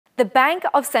The Bank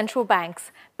of Central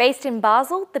Banks. Based in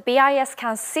Basel, the BIS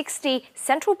counts 60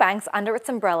 central banks under its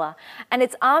umbrella, and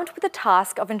it's armed with the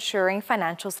task of ensuring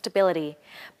financial stability.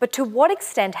 But to what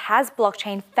extent has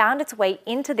blockchain found its way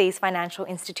into these financial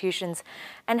institutions,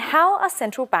 and how are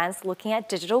central banks looking at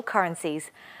digital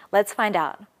currencies? Let's find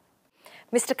out.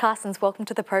 Mr. Carstens, welcome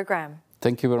to the program.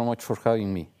 Thank you very much for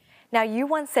having me. Now, you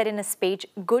once said in a speech,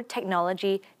 good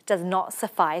technology does not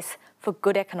suffice for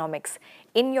good economics.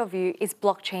 In your view, is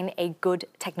blockchain a good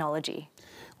technology?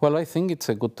 Well, I think it's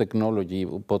a good technology,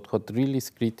 but what really is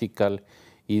critical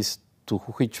is to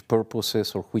which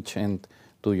purposes or which end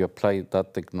do you apply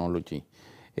that technology.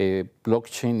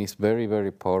 Blockchain is very,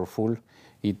 very powerful.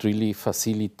 It really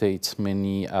facilitates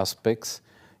many aspects,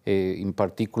 in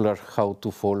particular how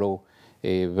to follow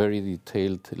a very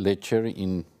detailed ledger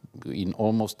in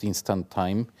almost instant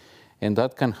time, and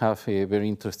that can have very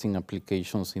interesting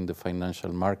applications in the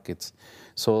financial markets.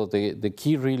 So the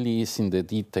key really is in the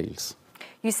details.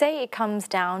 You say it comes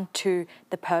down to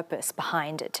the purpose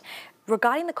behind it.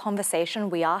 Regarding the conversation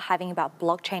we are having about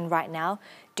blockchain right now,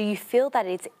 do you feel that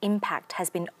its impact has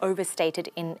been overstated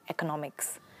in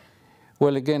economics?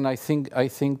 Well, again, I think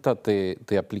that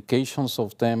the applications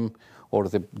of them, or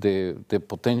the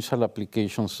potential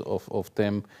applications of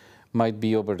them, might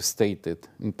be overstated,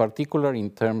 in particular in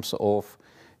terms of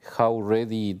how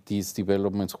ready these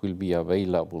developments will be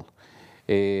available.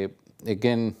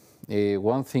 Again,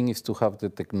 one thing is to have the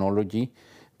technology,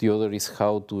 the other is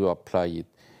how to apply it.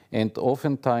 And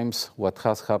oftentimes what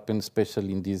has happened,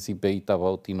 especially in this debate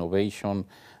about innovation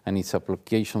and its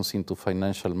applications into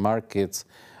financial markets,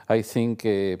 I think,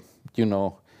 the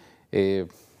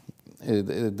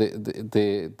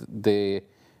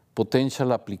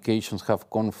potential applications have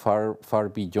gone far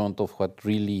beyond of what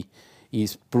really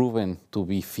is proven to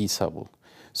be feasible.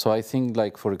 So I think,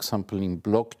 like, for example, in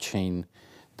blockchain,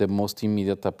 the most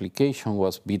immediate application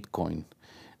was Bitcoin.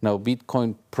 Now,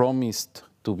 Bitcoin promised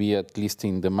to be, at least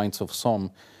in the minds of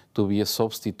some, to be a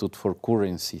substitute for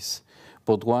currencies.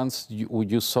 But once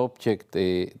you subject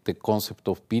the concept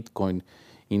of Bitcoin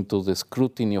into the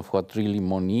scrutiny of what really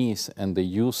money is and the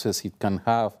uses it can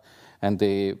have, and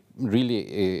the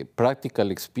really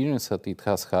practical experience that it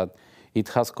has had, it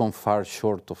has come far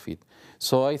short of it.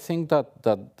 So I think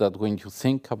that when you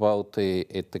think about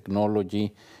a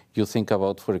technology, you think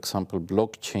about, for example,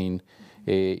 blockchain,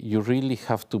 you really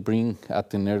have to bring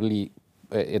at an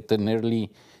early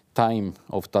time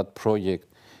of that project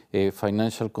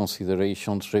financial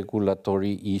considerations,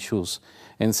 regulatory issues,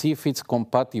 and see if it's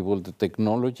compatible, the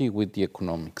technology, with the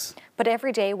economics. But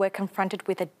every day we're confronted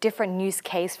with a different use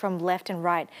case from left and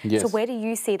right. Yes. So where do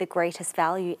you see the greatest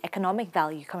value, economic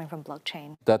value, coming from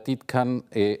blockchain? That it can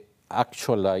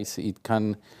actualize, it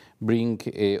can bring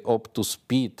up to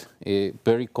speed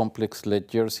very complex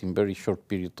ledgers in very short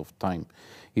period of time.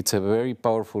 It's a very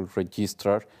powerful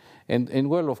registrar. And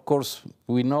well, of course,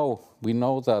 we know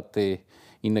that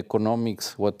in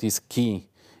economics, what is key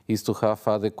is to have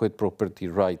adequate property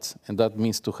rights, and that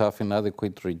means to have an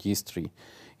adequate registry.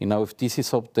 You know, if this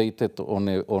is updated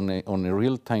on a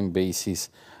real-time basis,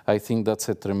 I think that's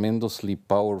a tremendously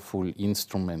powerful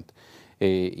instrument.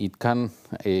 It can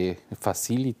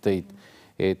facilitate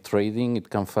trading, it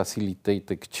can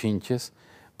facilitate exchanges,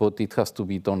 but it has to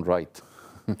be done right.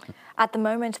 At the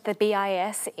moment, the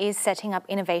BIS is setting up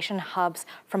innovation hubs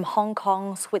from Hong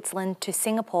Kong, Switzerland to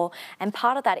Singapore, and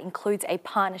part of that includes a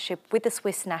partnership with the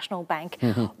Swiss National Bank.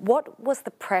 What was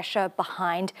the pressure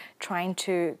behind trying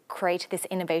to create this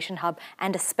innovation hub,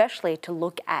 and especially to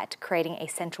look at creating a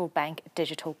central bank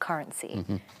digital currency?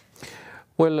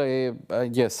 Well,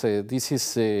 yes, this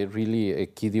is really a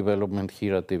key development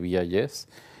here at the BIS.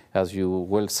 As you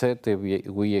well said,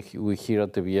 we here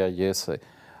at the BIS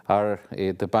are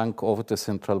the bank of the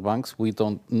central banks. We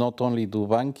don't not only do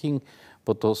banking,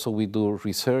 but also we do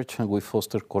research, and we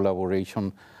foster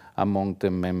collaboration among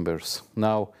the members.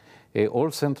 Now,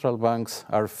 all central banks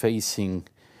are facing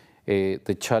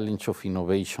the challenge of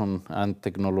innovation and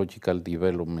technological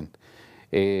development.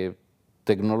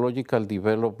 Technological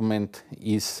development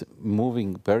is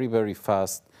moving very, very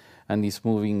fast, and is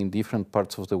moving in different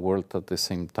parts of the world at the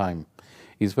same time.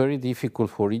 It's very difficult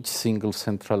for each single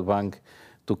central bank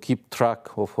to keep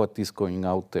track of what is going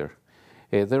out there.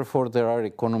 Therefore, there are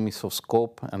economies of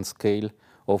scope and scale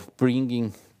of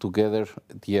bringing together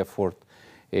the effort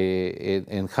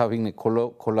and having a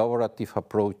collaborative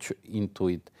approach into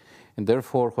it. And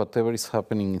therefore, whatever is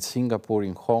happening in Singapore,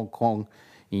 in Hong Kong,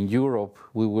 in Europe,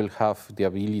 we will have the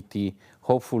ability,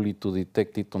 hopefully, to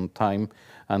detect it on time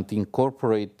and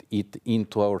incorporate it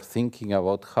into our thinking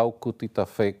about how could it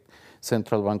affect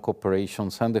central bank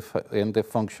operations and the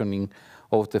functioning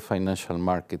of the financial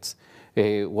markets.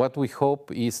 What we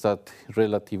hope is that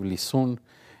relatively soon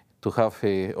to have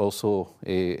also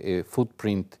a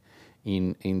footprint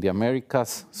in the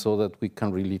Americas so that we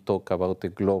can really talk about a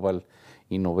global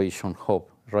innovation hub.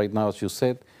 Right now, as you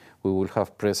said, we will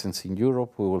have presence in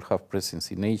Europe, we will have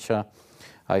presence in Asia.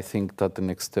 I think that the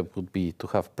next step would be to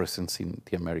have presence in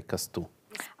the Americas too.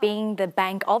 Being the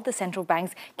bank of the central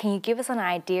banks, can you give us an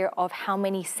idea of how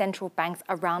many central banks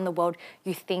around the world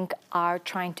you think are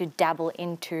trying to dabble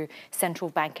into central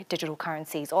bank digital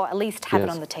currencies, or at least have it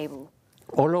on the table?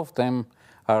 All of them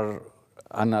are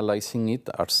analyzing it,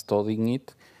 are studying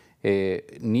it.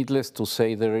 Needless to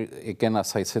say, there, again,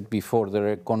 as I said before, there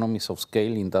are economies of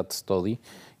scale in that study,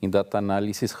 in that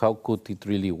analysis. How could it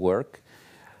really work?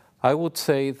 I would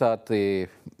say that the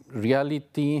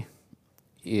reality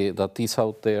that is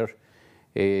out there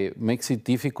makes it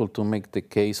difficult to make the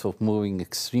case of moving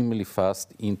extremely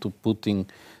fast into putting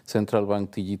central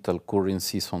bank digital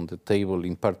currencies on the table,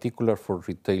 in particular for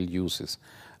retail uses.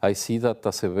 I see that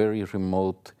as a very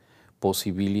remote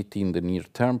possibility in the near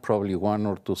term. Probably one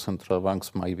or two central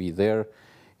banks might be there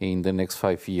in the next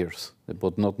 5 years,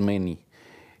 but not many.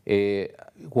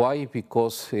 Why?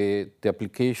 Because the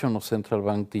application of central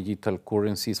bank digital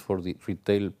currencies for the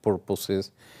retail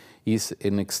purposes is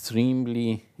an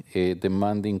extremely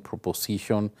demanding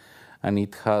proposition, and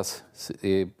it has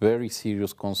very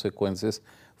serious consequences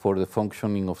for the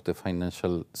functioning of the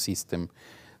financial system.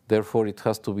 Therefore, it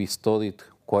has to be studied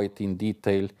quite in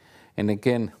detail. And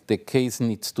again, the case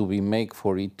needs to be made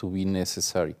for it to be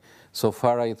necessary. So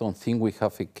far, I don't think we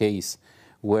have a case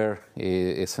where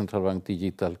a central bank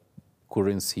digital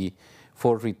currency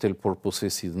for retail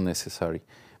purposes is necessary.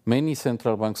 Many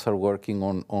central banks are working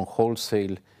on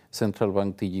wholesale central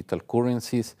bank digital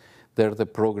currencies. There the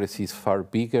progress is far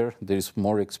bigger, there is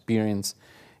more experience.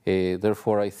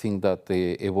 Therefore, I think that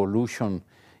the evolution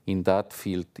in that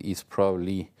field is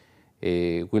probably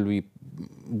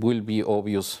will be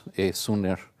obvious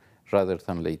sooner rather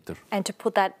than later. And to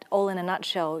put that all in a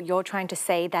nutshell, you're trying to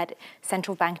say that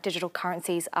central bank digital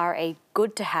currencies are a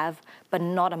good to have, but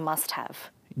not a must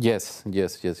have. Yes.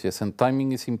 And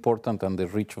timing is important, and the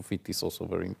reach of it is also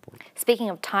very important. Speaking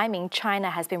of timing,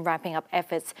 China has been ramping up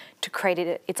efforts to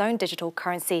create its own digital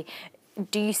currency.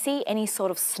 Do you see any sort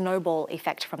of snowball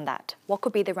effect from that? What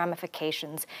could be the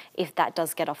ramifications if that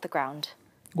does get off the ground?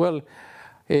 Well,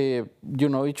 you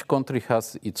know, each country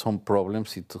has its own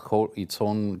problems, its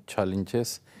own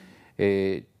challenges.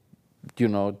 You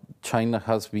know, China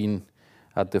has been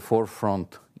at the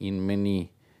forefront in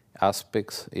many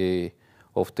aspects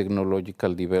of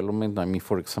technological development. I mean,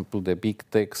 for example, the big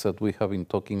techs that we have been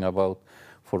talking about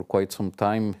for quite some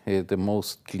time, the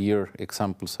most clear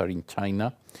examples are in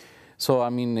China. So, I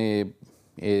mean,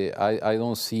 I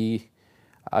don't see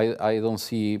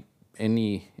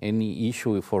any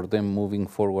issue for them moving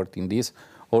forward in this,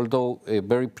 although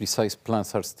very precise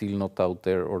plans are still not out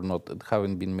there or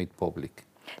haven't been made public.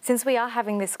 Since we are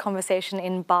having this conversation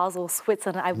in Basel,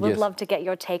 Switzerland, I would love to get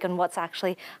your take on what's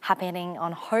actually happening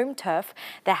on home turf.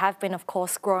 There have been, of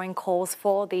course, growing calls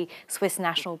for the Swiss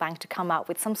National Bank to come out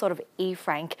with some sort of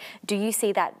e-franc. Do you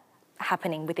see that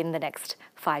happening within the next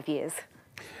 5 years?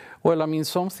 Well, I mean,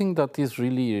 something that is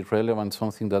really relevant,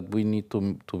 something that we need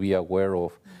to be aware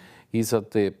of, is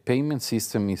that the payment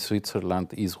system in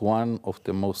Switzerland is one of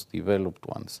the most developed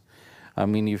ones. I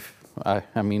mean,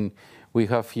 we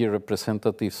have here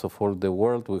representatives of all the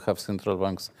world. We have central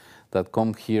banks that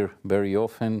come here very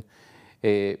often.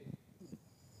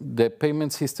 The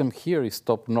payment system here is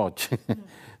top notch.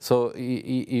 So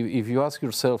if you ask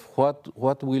yourself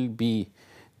what will be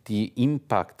the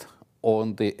impact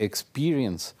on the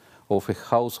experience of a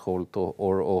household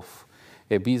or of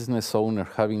a business owner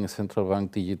having a central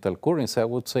bank digital currency, I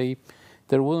would say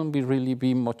there wouldn't really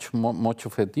be much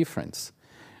of a difference.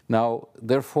 Now,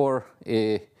 therefore,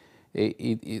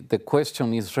 the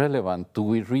question is relevant. Do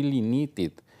we really need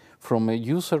it? From a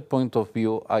user point of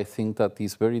view, I think that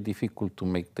is very difficult to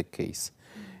make the case.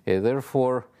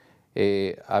 Therefore,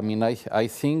 I mean, I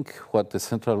think what the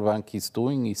central bank is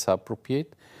doing is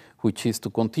appropriate, which is to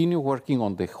continue working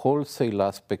on the wholesale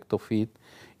aspect of it,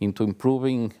 into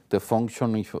improving the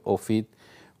function of it,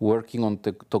 working on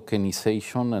the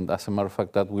tokenization, and as a matter of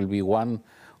fact, that will be one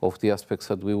of the aspects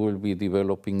that we will be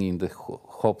developing in the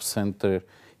hub center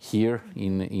here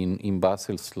in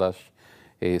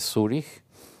Basel/Zurich.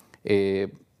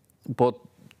 But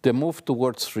the move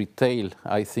towards retail,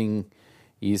 I think,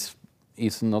 is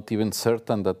not even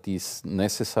certain that is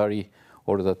necessary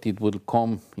or that it will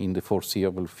come in the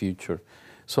foreseeable future.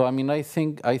 So, I mean, I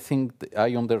think I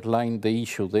underline the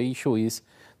issue. The issue is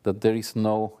that there is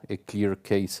no clear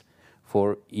case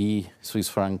for e-Swiss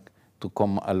franc to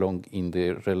come along in the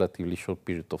relatively short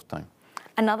period of time.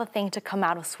 Another thing to come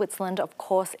out of Switzerland, of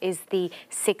course, is the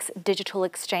SIX digital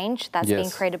exchange that's being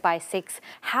created by SIX.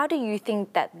 How do you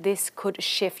think that this could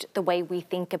shift the way we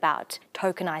think about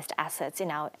tokenized assets in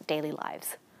our daily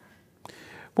lives?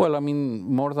 Well, I mean,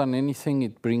 more than anything,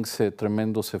 it brings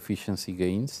tremendous efficiency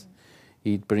gains.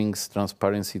 It brings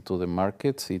transparency to the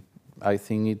markets. I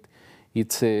think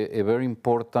it's a very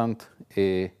important,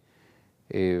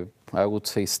 I would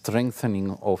say,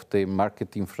 strengthening of the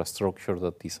market infrastructure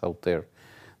that is out there.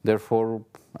 Therefore,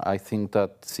 I think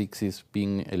that SIX is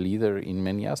being a leader in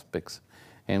many aspects,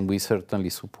 and we certainly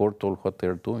support all what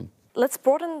they're doing. Let's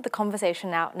broaden the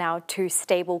conversation out now to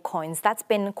stable coins. That's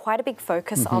been quite a big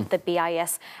focus of the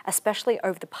BIS, especially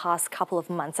over the past couple of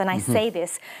months. And I say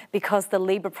this because the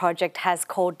Libra project has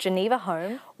called Geneva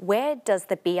home. Where does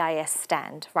the BIS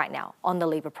stand right now on the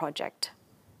Libra project?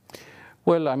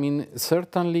 Well, I mean,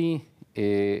 certainly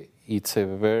it's a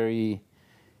very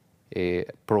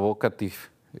provocative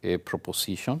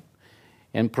proposition,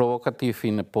 and provocative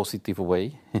in a positive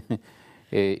way.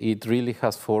 It really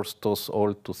has forced us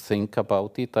all to think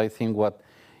about it. I think what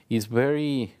is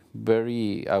very,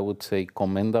 very, I would say,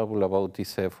 commendable about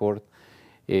this effort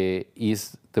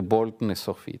is the boldness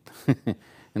of it.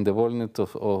 And the boldness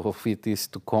of it is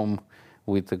to come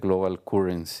with a global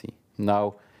currency.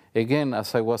 Now, again,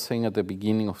 as I was saying at the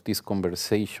beginning of this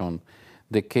conversation,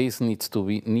 the case needs to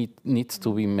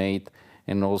be made,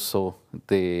 and also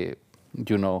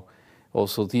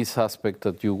also this aspect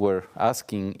that you were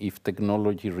asking, if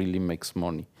technology really makes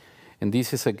money. And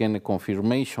this is again a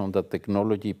confirmation that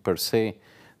technology per se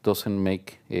doesn't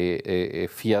make a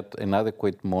fiat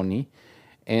inadequate money,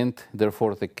 and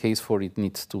therefore the case for it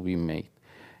needs to be made.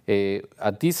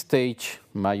 At this stage,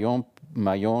 my own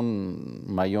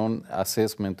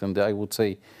assessment, and I would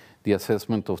say the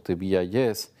assessment of the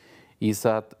BIS, is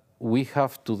that we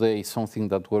have today something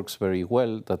that works very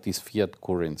well, that is fiat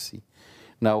currency.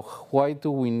 Now, why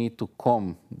do we need to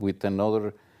come with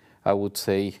another, I would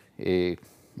say,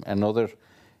 another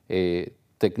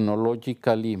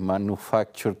technologically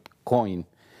manufactured coin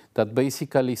that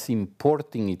basically is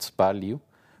importing its value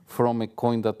from a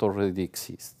coin that already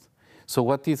exists? So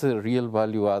what is the real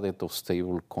value added of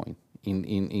stable coin,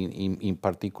 in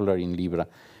particular in Libra?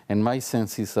 And my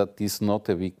sense is that it's not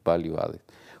a big value added.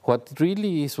 What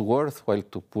really is worthwhile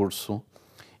to pursue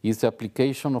is the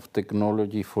application of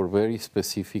technology for very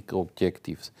specific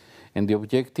objectives. And the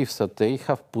objectives that they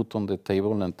have put on the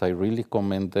table, and I really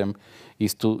commend them,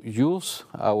 is to use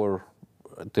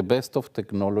the best of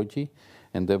technology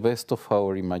and the best of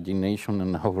our imagination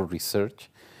and our research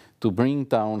to bring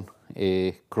down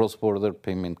cross-border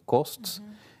payment costs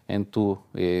and to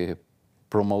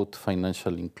promote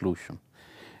financial inclusion.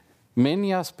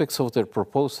 Many aspects of their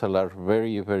proposal are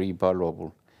very, very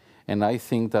valuable, and I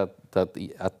think that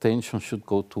the attention should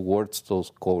go towards those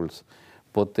goals,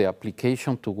 but the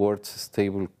application towards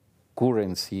stable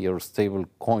currency or stable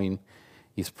coin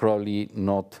is probably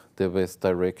not the best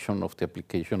direction of the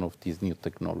application of these new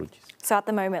technologies. So at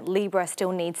the moment, Libra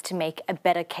still needs to make a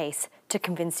better case to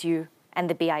convince you and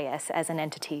the BIS as an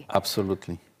entity.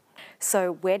 Absolutely.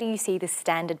 So where do you see the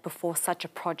standard before such a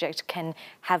project can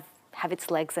have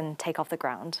its legs and take off the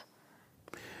ground?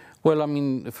 Well, I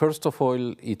mean, first of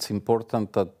all, it's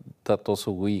important that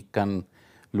also we can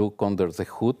look under the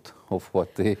hood of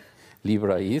what the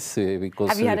Libra is. Because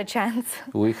have you had a chance?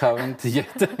 We haven't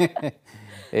yet.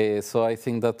 So I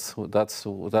think that's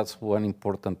one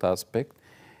important aspect.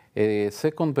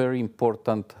 Second,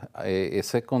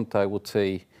 I would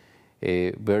say,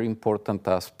 a very important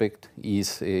aspect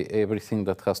is everything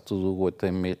that has to do with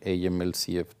AML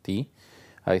CFT.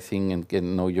 I think,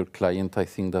 and know your client, I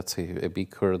think that's a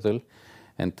big hurdle.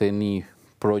 And any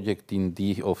project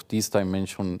of this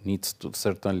dimension needs to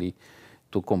certainly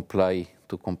to comply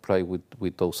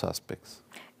with those aspects.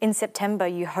 In September,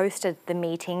 you hosted the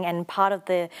meeting, and part of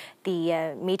the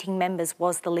meeting members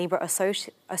was the Libra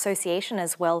Association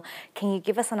as well. Can you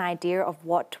give us an idea of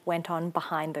what went on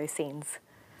behind those scenes?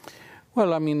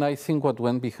 Well, I mean, I think what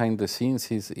went behind the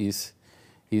scenes is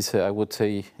I would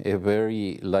say, a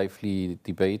very lively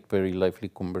debate, very lively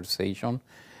conversation.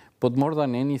 But more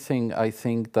than anything, I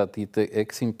think that it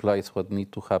exemplifies what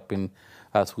needs to happen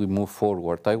as we move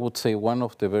forward. I would say one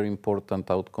of the very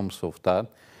important outcomes of that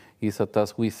is that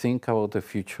as we think about the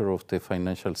future of the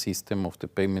financial system, of the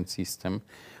payment system,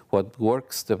 what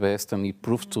works the best, and it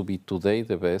proves to be today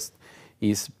the best,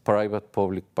 is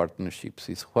private-public partnerships.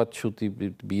 Is what should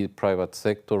it be private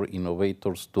sector,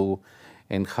 innovators do,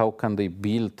 and how can they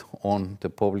build on the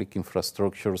public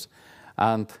infrastructures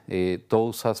and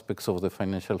those aspects of the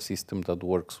financial system that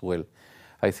works well.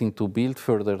 I think to build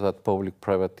further that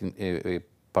public-private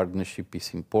partnership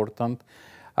is important.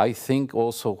 I think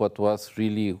also what was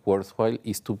really worthwhile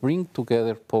is to bring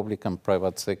together public and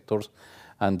private sectors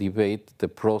and debate the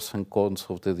pros and cons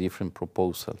of the different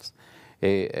proposals.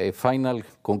 A final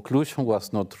conclusion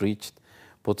was not reached,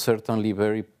 but certainly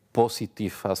very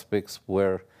positive aspects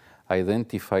were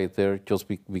identified there just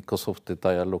because of the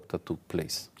dialogue that took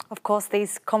place. Of course,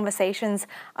 these conversations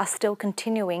are still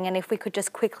continuing, and if we could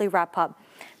just quickly wrap up,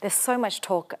 there's so much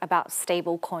talk about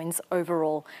stable coins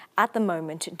overall. At the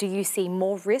moment, do you see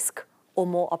more risk or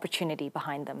more opportunity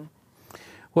behind them?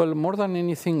 Well, more than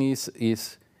anything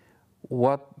is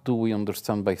what do we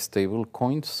understand by stable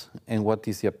coins and what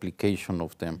is the application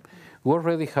of them? We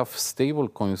already have stable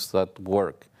coins that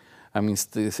work. I mean,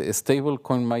 a stable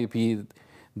coin might be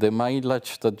the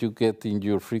mileage that you get in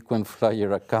your frequent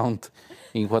flyer account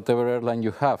in whatever airline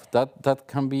you have. That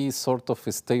can be sort of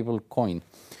a stable coin.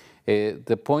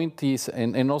 The point is,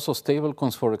 and also stable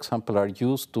coins, for example, are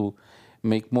used to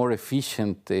make more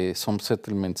efficient some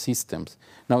settlement systems.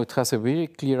 Now it has a very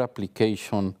clear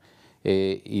application.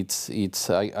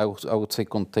 I would say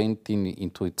contained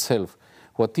into itself.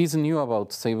 What is new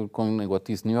about stablecoin and what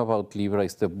is new about Libra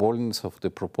is the boldness of the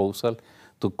proposal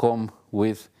to come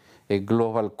with a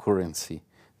global currency.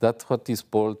 That's what is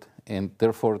bold, and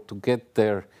therefore to get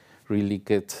there really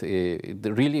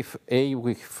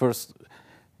we first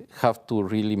have to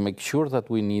really make sure that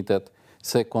we need that.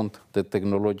 Second, the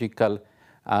technological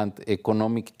and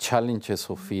economic challenges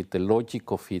of it, the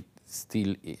logic of it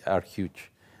still are huge,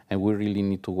 and we really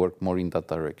need to work more in that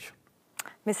direction.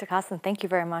 Mr. Carsten, thank you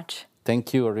very much.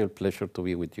 Thank you, a real pleasure to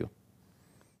be with you.